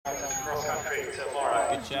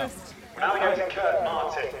Now we go to Kurt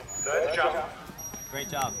Martin, third jump. Great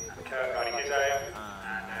job. Kurt running his own,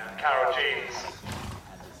 and Carol Jeans.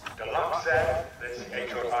 Delux Z, this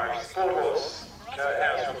 8-year-old Irish sport horse. Kurt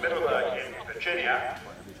hails from Middleburg in Virginia,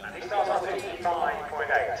 and he starts on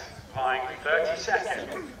 55.8, flying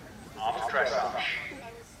 32nd after dressage.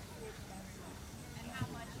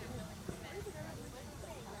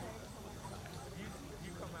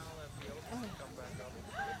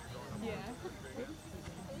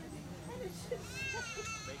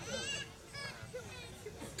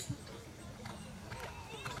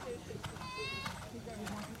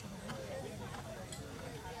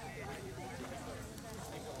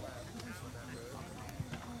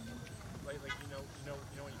 You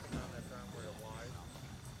know when you come down that ground where it wide,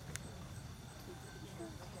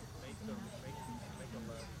 make a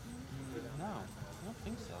left. No, I don't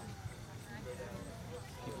think so.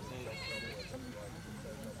 People say that.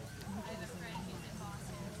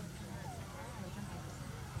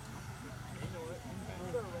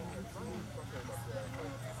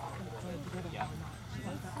 Yeah.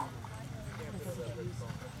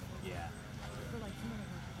 Yeah.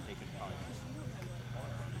 They could probably.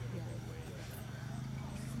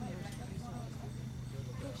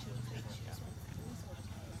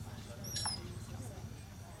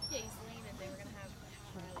 Yeah, he's saying that they were going to have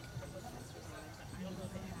Charlie for the testers. I don't know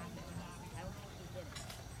if it happened. I don't think he did it.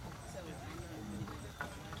 So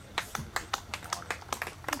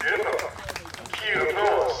Beautiful. Cue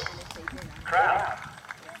applause. Crowd.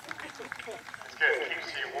 It's good. Keeps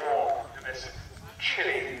you warm in this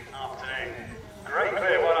chilly afternoon. Great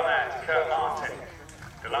clear one on that, Kurt Martin.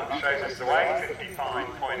 Delux shows us the way,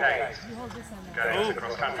 55.8. Going to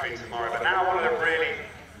cross country tomorrow. But now one of the really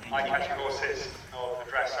eye-catching horses of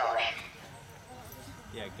the dressage.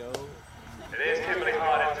 Yeah, go. It is Kimberly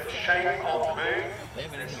Hardin's Shape of the Moon.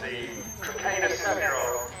 It's the Tricanus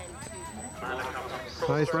 7-year-old man that comes from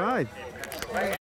Nice ride. in Pennsylvania.